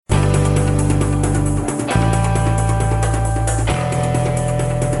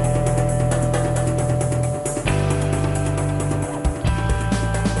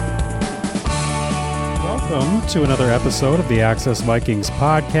welcome to another episode of the Access Vikings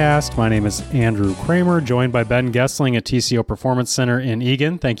podcast. My name is Andrew Krammer, joined by Ben Goessling at TCO Performance Center in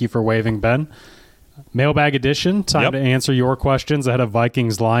Eagan. Thank you for waving, Ben. Mailbag edition, time to answer your questions ahead of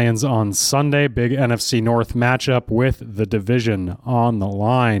Vikings-Lions on Sunday. Big NFC North matchup with the division on the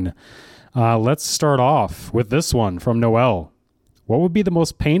line. Let's start off with this one from Noel. What would be the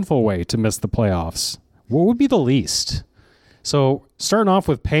most painful way to miss the playoffs? What would be the least? So starting off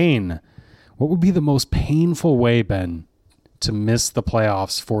with pain, what would be the most painful way, Ben, to miss the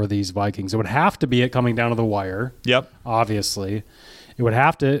playoffs for these Vikings? It would have to be it coming down to the wire. Yep. Obviously. It would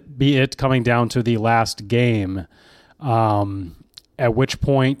have to be it coming down to the last game, at which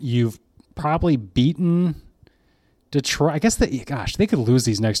point you've probably beaten Detroit. I guess they could lose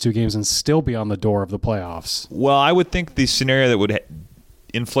these next two games and still be on the door of the playoffs. Well, I would think the scenario that would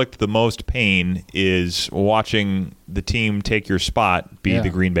inflict the most pain is watching the team take your spot be the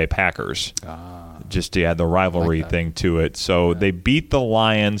Green Bay Packers. Just to add the rivalry thing to it. So they beat the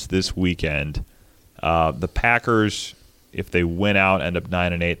Lions this weekend. The Packers, if they win out, end up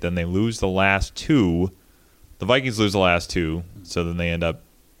 9-8. Then they lose the last two. The Vikings lose the last two, so then they end up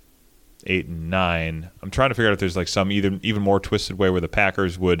 8-9. I'm trying to figure out if there's like some even more twisted way where the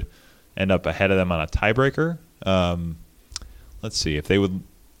Packers would end up ahead of them on a tiebreaker. Let's see if they would.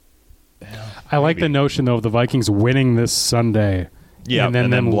 I like the notion though of the Vikings winning this Sunday, and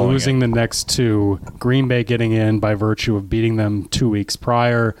then them losing the next two. Green Bay getting in by virtue of beating them 2 weeks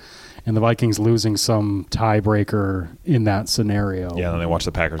prior, and the Vikings losing some tiebreaker in that scenario. Yeah, and then they watch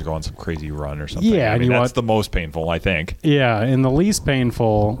the Packers go on some crazy run or something. Yeah, I mean, that's the most painful, I think. Yeah, and the least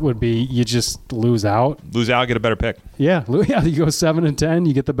painful would be you just lose out. Lose out, get a better pick. Yeah, you go 7-10,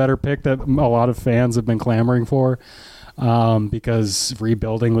 you get the better pick that a lot of fans have been clamoring for, because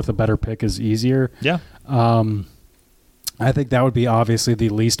rebuilding with a better pick is easier. Yeah. I think that would be obviously the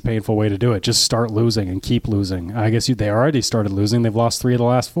least painful way to do it. Just start losing and keep losing. I guess they already started losing. They've lost 3 of the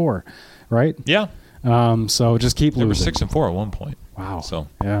last 4, right? Yeah. So just keep losing. They were 6-4 at one point. Wow. So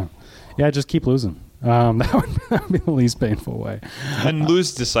yeah, just keep losing. That would be the least painful way. And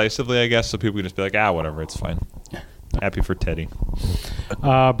lose decisively, I guess, so people can just be like, whatever, it's fine. Happy for Teddy.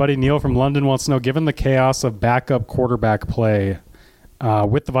 Buddy Neil from London wants to know, given the chaos of backup quarterback play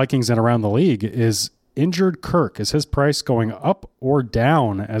with the Vikings and around the league, is injured Kirk, is his price going up or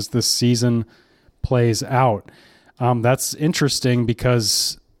down as this season plays out? That's interesting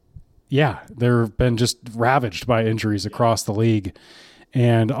because, they've been just ravaged by injuries across the league.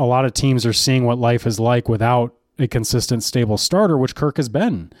 And a lot of teams are seeing what life is like without a consistent, stable starter, which Kirk has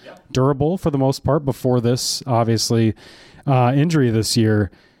been. Durable for the most part before this, obviously, injury this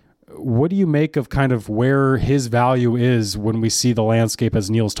year. What do you make of kind of where his value is when we see the landscape, as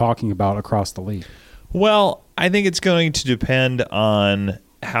Neil's talking about, across the league? Well, I think it's going to depend on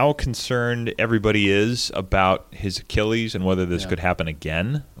how concerned everybody is about his Achilles and whether this could happen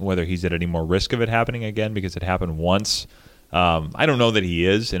again, whether he's at any more risk of it happening again because it happened once. I don't know that he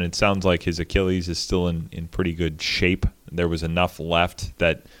is, and it sounds like his Achilles is still in pretty good shape. There was enough left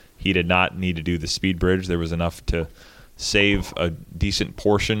that he did not need to do the speed bridge. There was enough to save a decent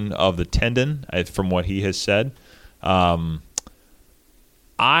portion of the tendon, from what he has said.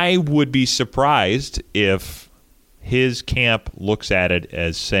 I would be surprised if his camp looks at it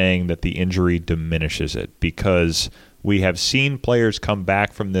as saying that the injury diminishes it, because we have seen players come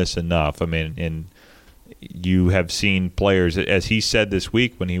back from this enough. I mean, and you have seen players, as he said this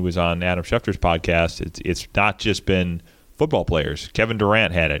week when he was on Adam Schefter's podcast, it's not just been football players. Kevin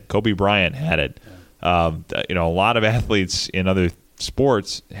Durant had it. Kobe Bryant had it. A lot of athletes in other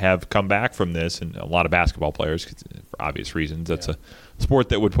sports have come back from this, and a lot of basketball players, for obvious reasons. That's a sport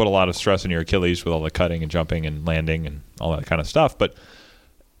that would put a lot of stress on your Achilles with all the cutting and jumping and landing and all that kind of stuff. But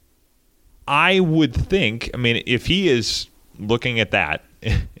I would think, if he is looking at that,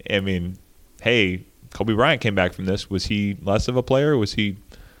 hey, Kobe Bryant came back from this. Was he less of a player? Was he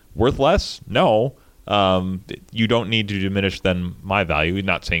worth less? No. You don't need to diminish then my value. He's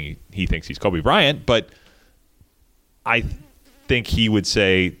not saying he thinks he's Kobe Bryant, but I think he would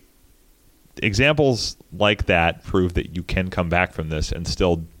say examples like that prove that you can come back from this and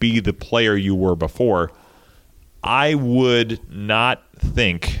still be the player you were before. I would not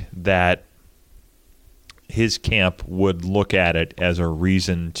think that his camp would look at it as a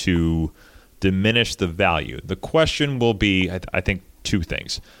reason to diminish the value. The question will be, I think, 2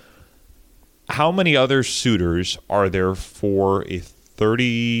 things. How many other suitors are there for a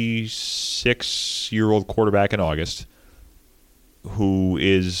 36-year-old quarterback in August who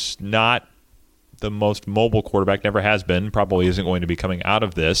is not the most mobile quarterback, never has been, probably isn't going to be coming out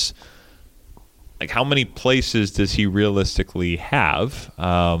of this? Like, how many places does he realistically have?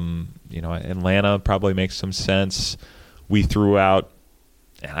 Atlanta probably makes some sense. We threw out,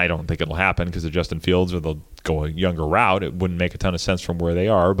 and I don't think it'll happen because of Justin Fields, or they'll go a younger route. It wouldn't make a ton of sense from where they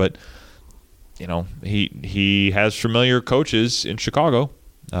are, but he has familiar coaches in Chicago.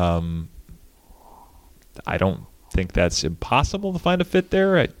 I don't think that's impossible to find a fit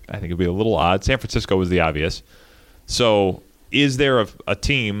there. I think it'd be a little odd. San Francisco was the obvious. So is there a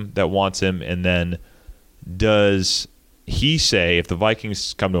team that wants him, and then does he say, if the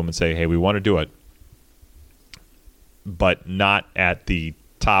Vikings come to him and say, hey, we want to do it, but not at the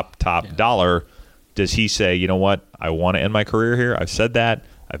top dollar, does he say, you know what, I want to end my career here. I've said that.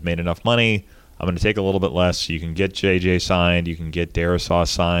 I've made enough money. I'm going to take a little bit less. You can get JJ signed. You can get Darisaw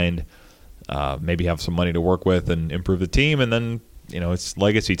signed. Maybe have some money to work with and improve the team. And then, it's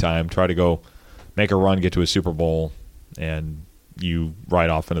legacy time. Try to go make a run, get to a Super Bowl, and you ride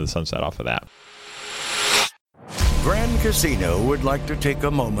off into the sunset off of that. Grand Casino would like to take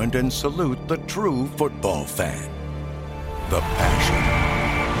a moment and salute the true football fan. The passion,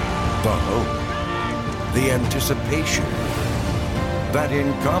 the hope, the anticipation, that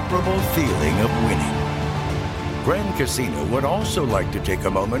incomparable feeling of winning. Grand Casino would also like to take a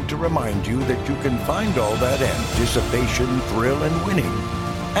moment to remind you that you can find all that anticipation, thrill, and winning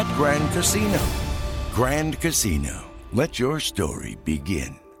at Grand Casino. Grand Casino. Let your story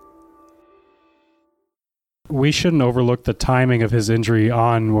begin. We shouldn't overlook the timing of his injury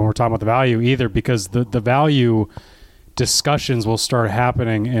when we're talking about the value either, because the value discussions will start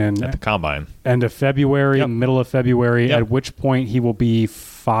happening at the combine. End of February, middle of February, at which point he will be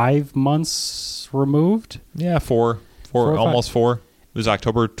 5 months removed. Yeah, four, almost 4. It was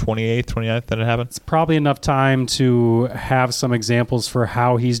October 28th, 29th that it happened. It's probably enough time to have some examples for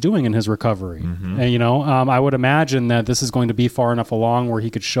how he's doing in his recovery. Mm-hmm. And, I would imagine that this is going to be far enough along where he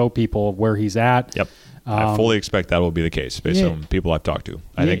could show people where he's at. Yep. I fully expect that will be the case based on people I've talked to.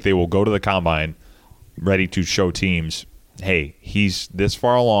 I think they will go to the combine ready to show teams, hey, he's this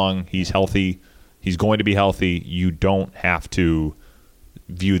far along, he's healthy, he's going to be healthy. You don't have to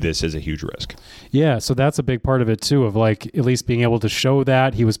view this as a huge risk. Yeah, so that's a big part of it too, of at least being able to show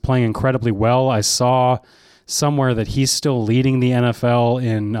that. He was playing incredibly well. I saw somewhere that he's still leading the NFL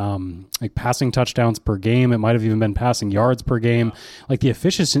in passing touchdowns per game. It might have even been passing yards per game. The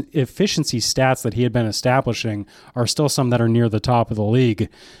efficiency stats that he had been establishing are still some that are near the top of the league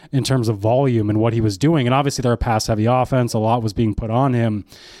in terms of volume and what he was doing. And obviously they're a pass-heavy offense. A lot was being put on him,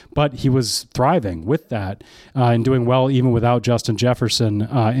 but he was thriving with that and doing well even without Justin Jefferson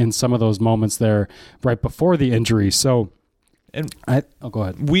in some of those moments there right before the injury. So go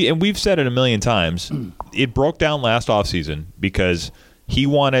ahead. We've said it a million times. It broke down last offseason because he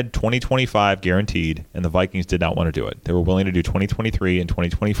wanted 2025 guaranteed, and the Vikings did not want to do it. They were willing to do 2023 and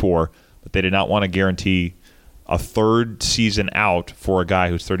 2024, but they did not want to guarantee a third season out for a guy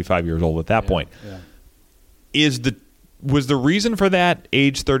who's 35 years old at that point. Yeah. Was the reason for that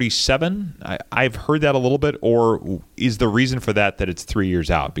age 37? I've heard that a little bit, or is the reason for that it's 3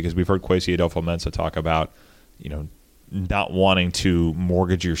 years out? Because we've heard Kwesi Adolfo-Mensah talk about, not wanting to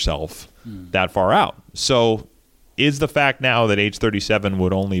mortgage yourself that far out. So is the fact now that age 37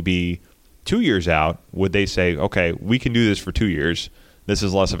 would only be 2 years out, would they say, okay, we can do this for 2 years. This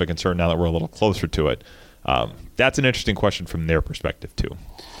is less of a concern now that we're a little closer to it. That's an interesting question from their perspective too.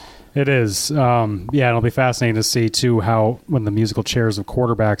 It is. It'll be fascinating to see too how when the musical chairs of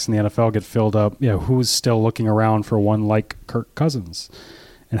quarterbacks in the NFL get filled up, who's still looking around for one like Kirk Cousins.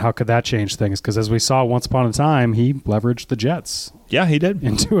 And how could that change things? Because as we saw once upon a time, he leveraged the Jets. Yeah, he did.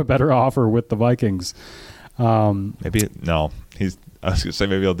 Into a better offer with the Vikings. Maybe, no. I was going to say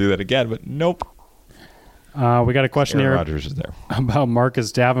maybe he'll do that again, but nope. We got a question Aaron here Rodgers is there. About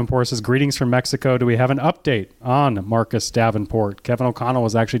Marcus Davenport. Says, greetings from Mexico. Do we have an update on Marcus Davenport? Kevin O'Connell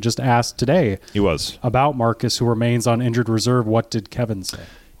was actually just asked today. He was. About Marcus, who remains on injured reserve. What did Kevin say?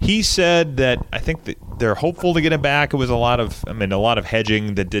 He said that I think that they're hopeful to get him back. It was a lot of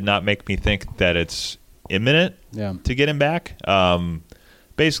hedging that did not make me think that it's imminent to get him back.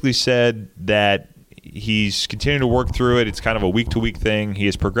 Basically said that he's continuing to work through it. It's kind of a week-to-week thing. He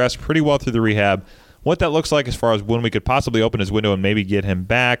has progressed pretty well through the rehab. What that looks like as far as when we could possibly open his window and maybe get him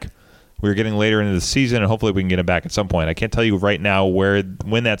back, we're getting later into the season, and hopefully we can get him back at some point. I can't tell you right now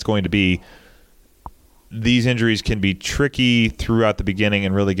when that's going to be. These injuries can be tricky throughout the beginning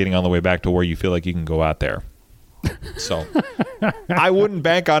and really getting on the way back to where you feel like you can go out there. So I wouldn't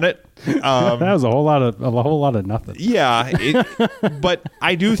bank on it. That was a whole lot of nothing. Yeah, but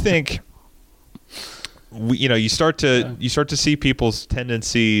I do think you start to see people's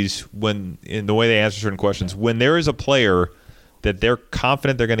tendencies when in the way they answer certain questions. When there is a player that they're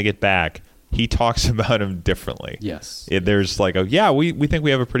confident they're going to get back, he talks about him differently. Yes. There's like we think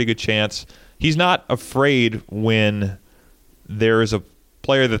we have a pretty good chance. He's not afraid when there is a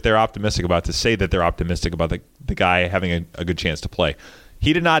player that they're optimistic about to say that they're optimistic about the guy having a good chance to play.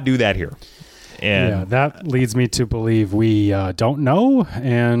 He did not do that here. And that leads me to believe we don't know,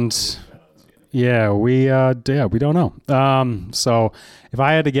 and we don't know. So if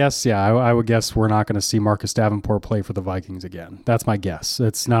I had to guess, I would guess we're not going to see Marcus Davenport play for the Vikings again. That's my guess.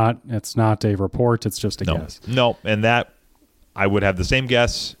 It's not a report. It's just a guess. No, and that I would have the same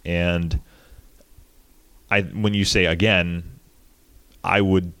guess. And when you say again, I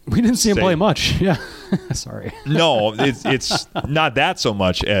would. We didn't see him play much. Yeah, sorry. No, it's not that so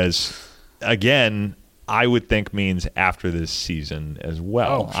much as again. I would think means after this season as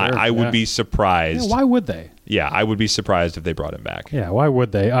well. Oh, sure. I would be surprised. Yeah, why would they? Yeah, I would be surprised if they brought him back. Yeah, why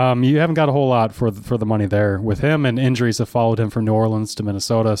would they? You haven't got a whole lot for the money there with him, and injuries have followed him from New Orleans to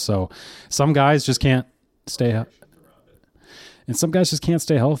Minnesota. So some guys just can't stay. And some guys just can't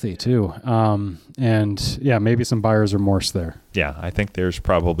stay healthy too. Maybe some buyer's remorse there. Yeah, I think there's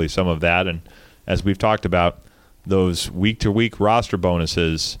probably some of that. And as we've talked about, those week-to-week roster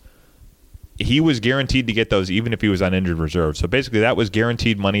bonuses, he was guaranteed to get those even if he was on injured reserve. So basically that was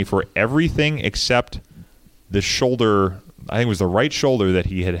guaranteed money for everything except the shoulder. I think it was the right shoulder that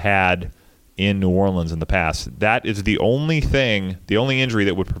he had in New Orleans in the past. That is the only injury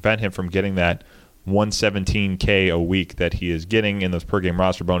that would prevent him from getting that $117K a week that he is getting in those per game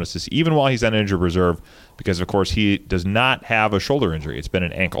roster bonuses, even while he's on injured reserve, because of course he does not have a shoulder injury. It's been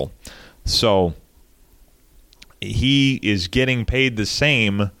an ankle. So he is getting paid the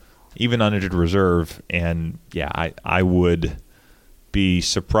same even on injured reserve. And I would be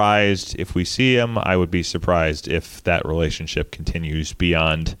surprised if we see him. I would be surprised if that relationship continues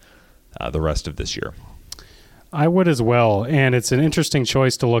beyond the rest of this year. I would as well, and it's an interesting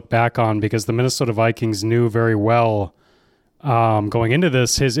choice to look back on because the Minnesota Vikings knew very well going into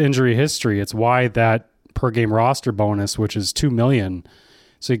this his injury history. It's why that per game roster bonus, which is $2 million,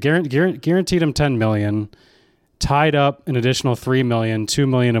 so guaranteed him $10 million, tied up an additional $3 million, $2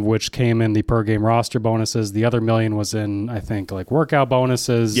 million of which came in the per game roster bonuses. The other $1 million was in, I think, like workout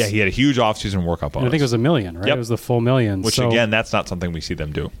bonuses. Yeah, he had a huge offseason workout bonus. And I think it was $1 million, right? Yep. It was the full $1 million. Which again, that's not something we see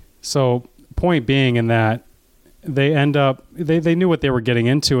them do. So point being in that they end up they knew what they were getting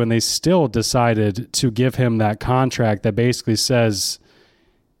into, and they still decided to give him that contract that basically says,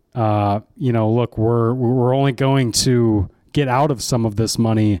 look, we're only going to get out of some of this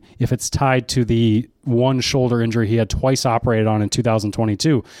money if it's tied to the one shoulder injury he had twice operated on in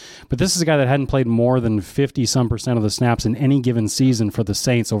 2022. But this is a guy that hadn't played more than 50% of the snaps in any given season for the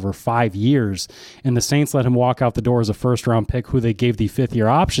Saints over 5 years. And the Saints let him walk out the door as a first round pick who they gave the 5th-year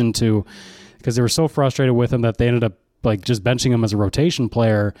option to, because they were so frustrated with him that they ended up like just benching him as a rotation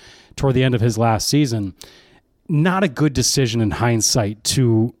player toward the end of his last season. Not a good decision in hindsight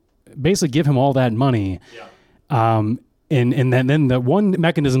to basically give him all that money. Yeah. And then the one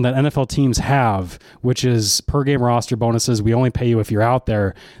mechanism that NFL teams have, which is per game roster bonuses, we only pay you if you're out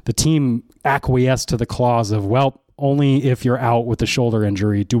there. The team acquiesced to the clause of, well, only if you're out with the shoulder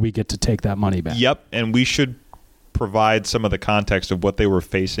injury do we get to take that money back. Yep, and we should provide some of the context of what they were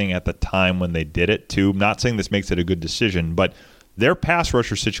facing at the time when they did it too. I'm not saying this makes it a good decision, but their pass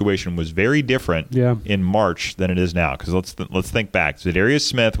rusher situation was very different in March than it is now. Because let's think back. Za'Darius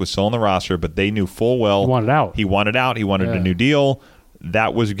Smith was still on the roster, but they knew full well he wanted out. He wanted a new deal.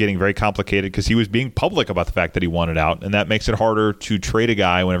 That was getting very complicated because he was being public about the fact that he wanted out, and that makes it harder to trade a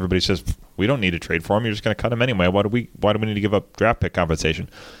guy when everybody says we don't need to trade for him. You're just going to cut him anyway. Why do we need to give up draft pick compensation?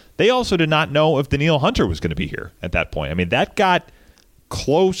 They also did not know if Danielle Hunter was going to be here at that point. I mean, that got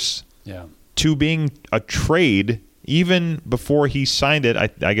close to being a trade even before he signed it.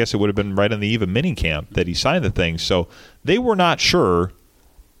 I guess it would have been right on the eve of minicamp that he signed the thing. So they were not sure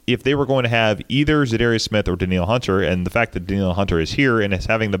if they were going to have either Za'Darius Smith or Danielle Hunter, and the fact that Danielle Hunter is here and is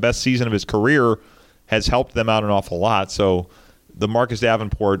having the best season of his career has helped them out an awful lot. So the Marcus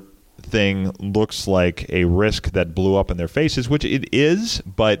Davenport thing looks like a risk that blew up in their faces, which it is,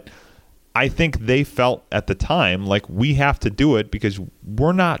 but I think they felt at the time like we have to do it because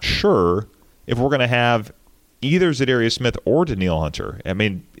we're not sure if we're going to have either Za'Darius Smith or Danielle Hunter. I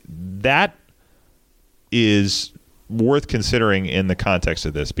mean, that is worth considering in the context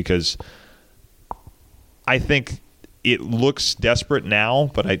of this because I think it looks desperate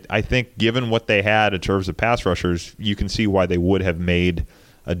now, but I think given what they had in terms of pass rushers, you can see why they would have made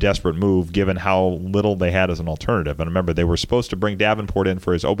a desperate move given how little they had as an alternative. And remember, they were supposed to bring Davenport in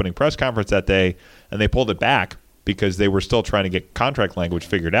for his opening press conference that day, and they pulled it back because they were still trying to get contract language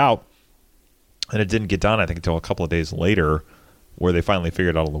figured out. And it didn't get done, I think, until a couple of days later where they finally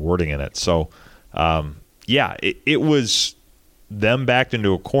figured out all the wording in it. So, it was them backed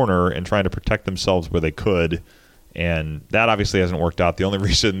into a corner and trying to protect themselves where they could, and that obviously hasn't worked out. The only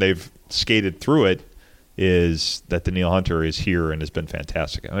reason they've skated through it is that Danielle Hunter is here and has been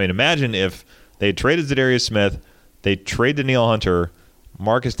fantastic. I mean, imagine if they traded Zadarius Smith, they trade Danielle Hunter,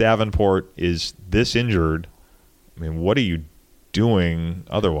 Marcus Davenport is this injured. I mean, what are you doing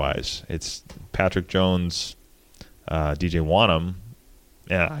otherwise? It's Patrick Jones, DJ Wanham.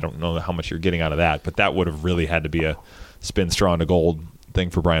 Yeah, I don't know how much you're getting out of that, but that would have really had to be a spin straw into gold thing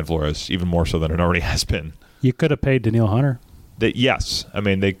for Brian Flores, even more so than it already has been. You could have paid Danielle Hunter. Yes. I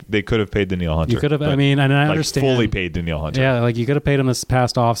mean, they could have paid Danielle Hunter. You could have, I mean, and I understand. Fully paid Danielle Hunter. Yeah, like you could have paid him this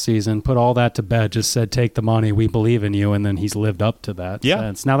past offseason, put all that to bed, just said, take the money, we believe in you, and then he's lived up to that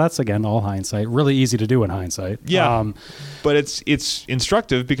sense. Now, that's, again, all hindsight. Really easy to do in hindsight. Yeah, but it's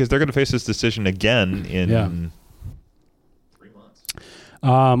instructive because they're going to face this decision again in 3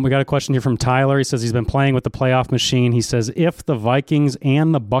 months. We got a question here from Tyler. He says he's been playing with the playoff machine. He says if the Vikings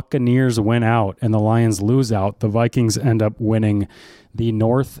and the Buccaneers win out and the Lions lose out, the Vikings end up winning the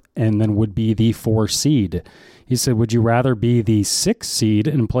North and then would be the 4 seed. He said, would you rather be the 6 seed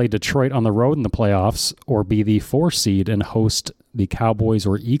and play Detroit on the road in the playoffs or be the 4 seed and host the Cowboys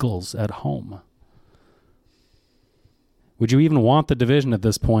or Eagles at home? Would you even want the division at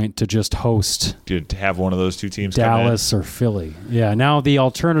this point to just host to have one of those two teams, Dallas or Philly? Yeah. Now the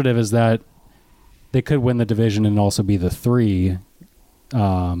alternative is that they could win the division and also be the 3.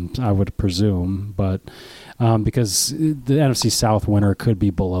 I would presume, but because the NFC South winner could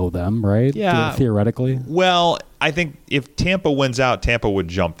be below them, right? Yeah, theoretically. Well, I think if Tampa wins out, Tampa would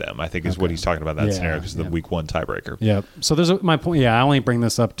jump them. I think is what he's talking about that scenario because of the Week 1 tiebreaker. Yeah. So there's my point. Yeah, I only bring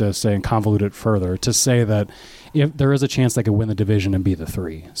this up to say and convolute it further to say that if there is a chance they could win the division and be the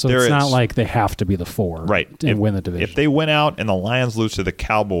 3. So it's not like they have to be the 4, right? And win the division. If they win out and the Lions lose to the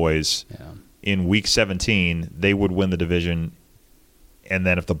Cowboys in Week 17, they would win the division. And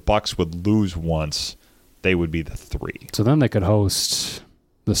then if the Bucs would lose once, they would be the 3. So then they could host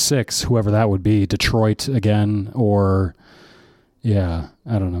the 6, whoever that would be, Detroit again, or I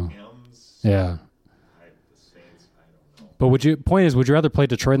don't know. Yeah. But would you rather play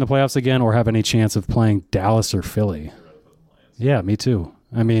Detroit in the playoffs again or have any chance of playing Dallas or Philly? Yeah, me too.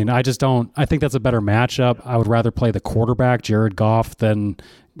 I mean, I think that's a better matchup. I would rather play the quarterback, Jared Goff, than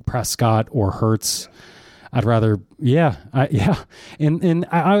Prescott or Hurts. I'd rather, and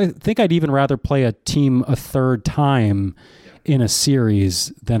I think I'd even rather play a team a third time in a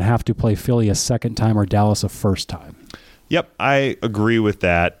series than have to play Philly a second time or Dallas a first time. Yep, I agree with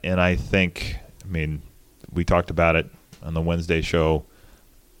that, and I think, we talked about it on the Wednesday show,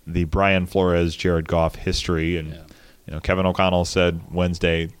 the Brian Flores, Jared Goff history, and Kevin O'Connell said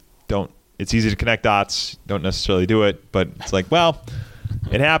Wednesday, it's easy to connect dots, don't necessarily do it, but it's like, well,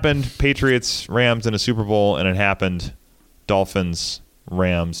 it happened, Patriots, Rams in a Super Bowl, and it happened, Dolphins,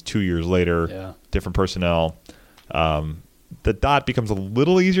 Rams 2 years later, different personnel. The dot becomes a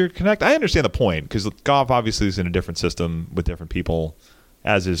little easier to connect. I understand the point because Goff obviously is in a different system with different people,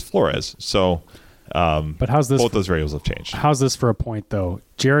 as is Flores. So, but how's this? Both those variables have changed. How's this for a point, though?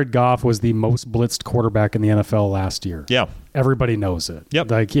 Jared Goff was the most blitzed quarterback in the NFL last year. Yeah. Everybody knows it.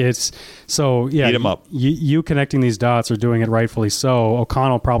 Yep. Like it's so yeah. Eat him up. You connecting these dots are doing it rightfully so.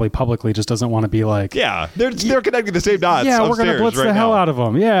 O'Connell probably publicly just doesn't want to be like, they're connecting the same dots. Yeah, we're gonna blitz the hell out of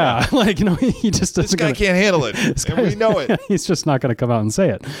them. Yeah, like he just doesn't. This guy can't handle it, and we know it. He's just not going to come out and say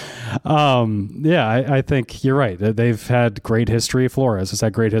it. I think you're right. They've had great history. Flores has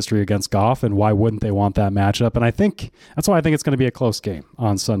had great history against Goff, and why wouldn't they want that matchup? And I think that's why I think it's going to be a close game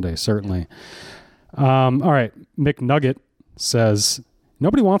on Sunday. Certainly. All right, McNugget says,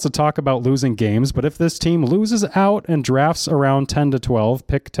 nobody wants to talk about losing games, but if this team loses out and drafts around 10 to 12,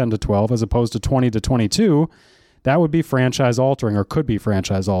 pick 10 to 12 as opposed to 20 to 22, that would be franchise altering or could be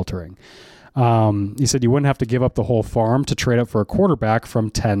franchise altering. He said you wouldn't have to give up the whole farm to trade up for a quarterback from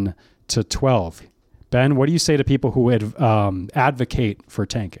 10 to 12. Ben, what do you say to people who advocate for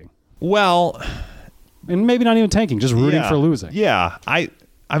tanking? Well, and maybe not even tanking, just rooting for losing. Yeah, I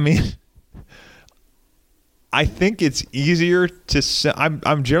mean, I think it's easier to say.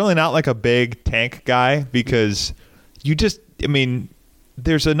 I'm generally not like a big tank guy because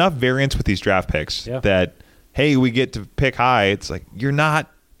there's enough variance with these draft picks that, hey, we get to pick high. It's like you're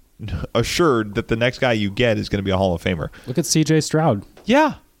not assured that the next guy you get is going to be a Hall of Famer. Look at C.J. Stroud.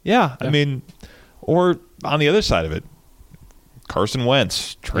 Yeah. Or on the other side of it, Carson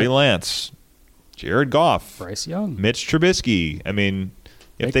Wentz, Trey Lance, Jared Goff, Bryce Young, Mitch Trubisky.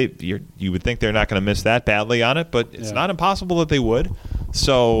 You would think they're not going to miss that badly on it, but it's not impossible that they would.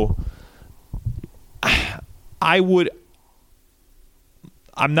 So I would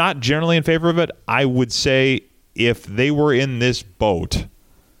I'm not generally in favor of it. I would say if they were in this boat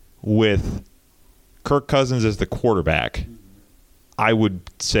with Kirk Cousins as the quarterback, I would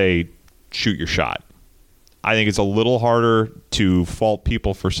say shoot your shot. I think it's a little harder to fault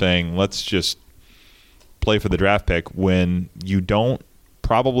people for saying let's just play for the draft pick when you don't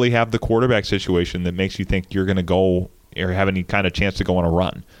probably have the quarterback situation that makes you think you're going to go or have any kind of chance to go on a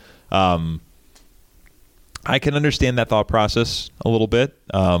run. I can understand that thought process a little bit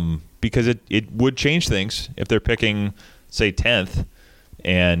because it would change things if they're picking, say, 10th,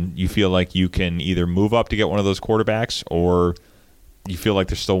 and you feel like you can either move up to get one of those quarterbacks or you feel like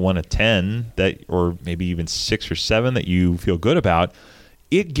there's still one at 10 that, or maybe even 6 or 7 that you feel good about.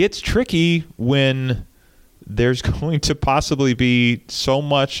 It gets tricky when there's going to possibly be so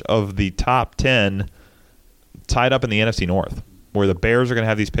much of the top 10 tied up in the NFC North, where the Bears are going to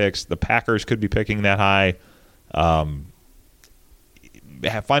have these picks. The Packers could be picking that high.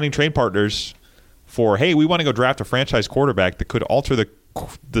 Finding trade partners for, hey, we want to go draft a franchise quarterback that could alter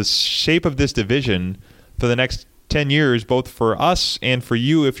the shape of this division for the next 10 years, both for us and for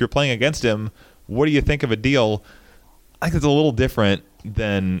you if you're playing against him. What do you think of a deal? I think it's a little different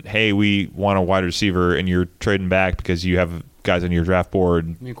than, hey, we want a wide receiver and you're trading back because you have guys on your draft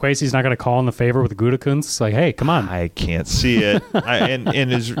board. I mean, Kwesi's not going to call in the favor with Gutekunst. Like, hey, come on. I can't see it.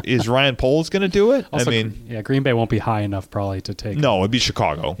 And is Ryan Poles going to do it? Also, I mean, yeah, Green Bay won't be high enough probably to take. No, it'd be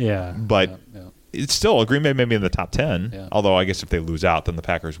Chicago. Yeah, but it's still Green Bay may be in the top 10. Yeah. Although I guess if they lose out, then the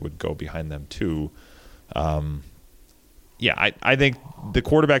Packers would go behind them too. I think the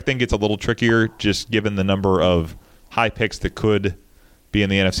quarterback thing gets a little trickier just given the number of high picks that could be in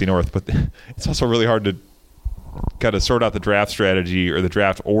the NFC North. But it's also really hard to kind of sort out the draft strategy or the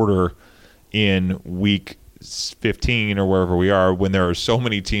draft order in week 15 or wherever we are when there are so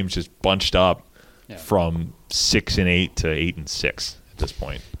many teams just bunched up from 6-8 to 8-6 at this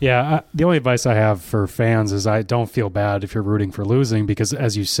point. Yeah, the only advice I have for fans is I don't feel bad if you're rooting for losing because,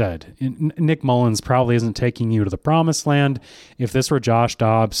 as you said, Nick Mullins probably isn't taking you to the promised land. If this were Josh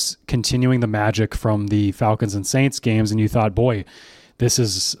Dobbs continuing the magic from the Falcons and Saints games and you thought, boy, this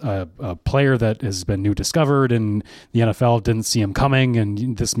is a player that has been new discovered and the NFL didn't see him coming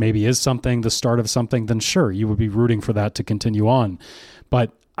and this maybe is something, the start of something, then sure, you would be rooting for that to continue on.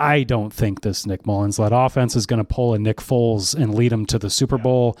 But I don't think this Nick Mullins-led offense is going to pull a Nick Foles and lead him to the Super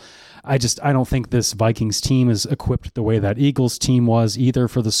Bowl. I don't think this Vikings team is equipped the way that Eagles team was either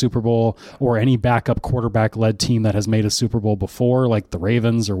for the Super Bowl or any backup quarterback-led team that has made a Super Bowl before, like the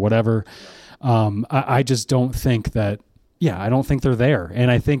Ravens or whatever. I just don't think that. Yeah, I don't think they're there. And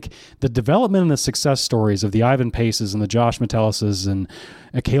I think the development and the success stories of the Ivan Paces and the Josh Metellises and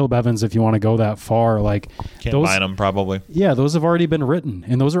Caleb Evans, if you want to go that far, like can't buy them probably. Yeah, those have already been written,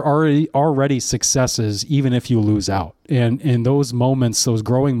 and those are already successes, even if you lose out. And those moments, those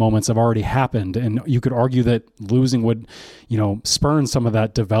growing moments, have already happened. And you could argue that losing would, spurn some of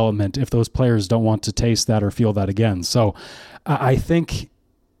that development if those players don't want to taste that or feel that again. So,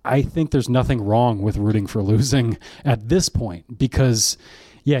 I think there's nothing wrong with rooting for losing at this point because,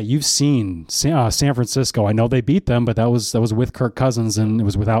 yeah, you've seen San Francisco. I know they beat them, but that was with Kirk Cousins and it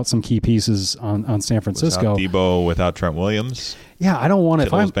was without some key pieces on San Francisco. Without Debo, without Trent Williams. Yeah, I don't want to.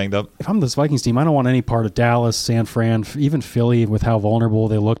 If I'm this Vikings team, I don't want any part of Dallas, San Fran, even Philly with how vulnerable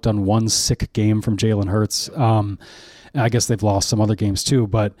they looked on one sick game from Jalen Hurts. I guess they've lost some other games too,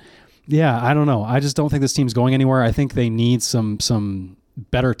 but yeah, I don't know. I just don't think this team's going anywhere. I think they need some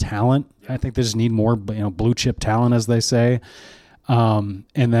better talent. I think they just need more, blue chip talent, as they say. And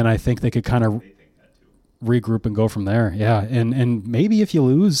then I think they could kind of regroup and go from there. Yeah. And maybe if you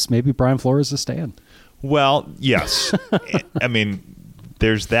lose, maybe Brian Flores is staying. Well, yes. I mean,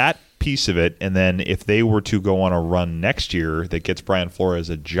 there's that piece of it. And then if they were to go on a run next year that gets Brian Flores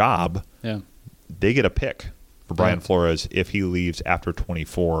a job, they get a pick for Brian Flores if he leaves after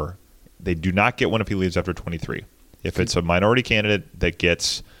 24. They do not get one if he leaves after 23. If it's a minority candidate that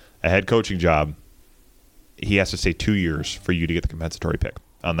gets a head coaching job, he has to stay 2 years for you to get the compensatory pick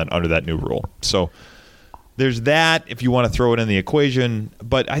under that new rule. So there's that if you want to throw it in the equation.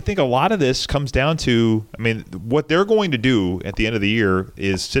 But I think a lot of this comes down to, what they're going to do at the end of the year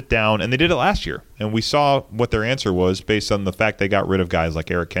is sit down, and they did it last year. And we saw what their answer was based on the fact they got rid of guys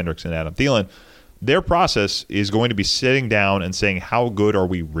like Eric Kendricks and Adam Thielen. Their process is going to be sitting down and saying, how good are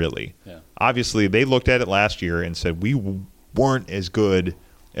we really? Yeah. Obviously, they looked at it last year and said, we weren't as good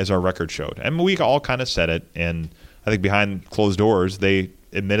as our record showed. And we all kind of said it, and I think behind closed doors, they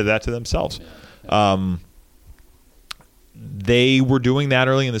admitted that to themselves. Yeah. They were doing that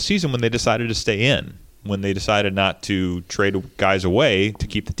early in the season when they decided to stay in, when they decided not to trade guys away to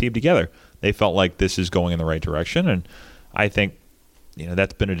keep the team together. They felt like this is going in the right direction, and I think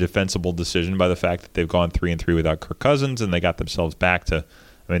that's been a defensible decision by the fact that they've gone 3-3 without Kirk Cousins, and they got themselves back to.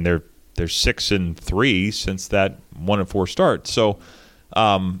 I mean, they're 6-3 since that 1-4 start. So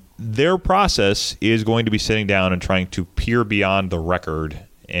their process is going to be sitting down and trying to peer beyond the record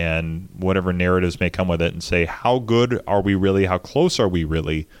and whatever narratives may come with it, and say, how good are we really? How close are we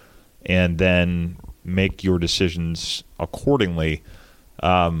really? And then make your decisions accordingly.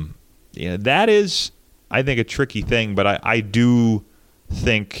 That is, I think, a tricky thing, but I do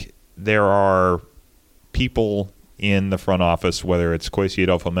think there are people in the front office, whether it's Kwesi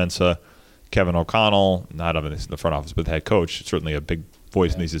Adolfo-Mensah, Kevin O'Connell, not in the front office, but the head coach, certainly a big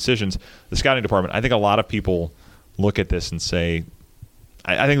voice in these decisions, the scouting department. I think a lot of people look at this and say,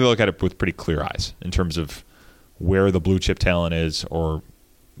 I think they look at it with pretty clear eyes in terms of where the blue chip talent is or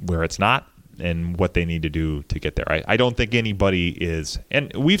where it's not, and what they need to do to get there. I don't think anybody is,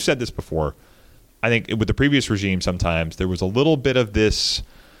 and we've said this before, I think with the previous regime sometimes there was a little bit of this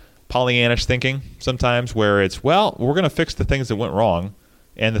Pollyannish thinking sometimes where it's, well, we're going to fix the things that went wrong,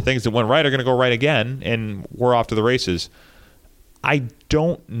 and the things that went right are going to go right again, and we're off to the races. I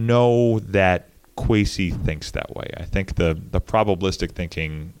don't know that Kwesi thinks that way. I think the probabilistic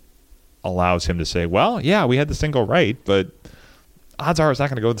thinking allows him to say, well, yeah, we had this thing go right, but odds are it's not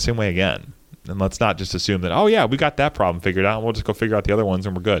going to go the same way again. And let's not just assume that, oh, yeah, we got that problem figured out, and we'll just go figure out the other ones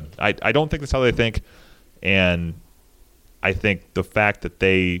and we're good. I don't think that's how they think. And I think the fact that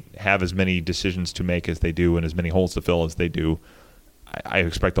they have as many decisions to make as they do and as many holes to fill as they do, I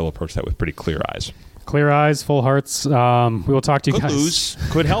expect they'll approach that with pretty clear eyes. Clear eyes, full hearts. We will talk to you guys.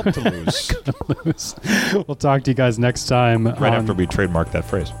 Could help to lose. Could lose. We'll talk to you guys next time. Right after we trademark that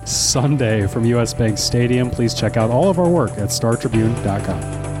phrase. Sunday from US Bank Stadium. Please check out all of our work at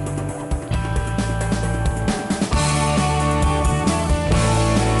StarTribune.com.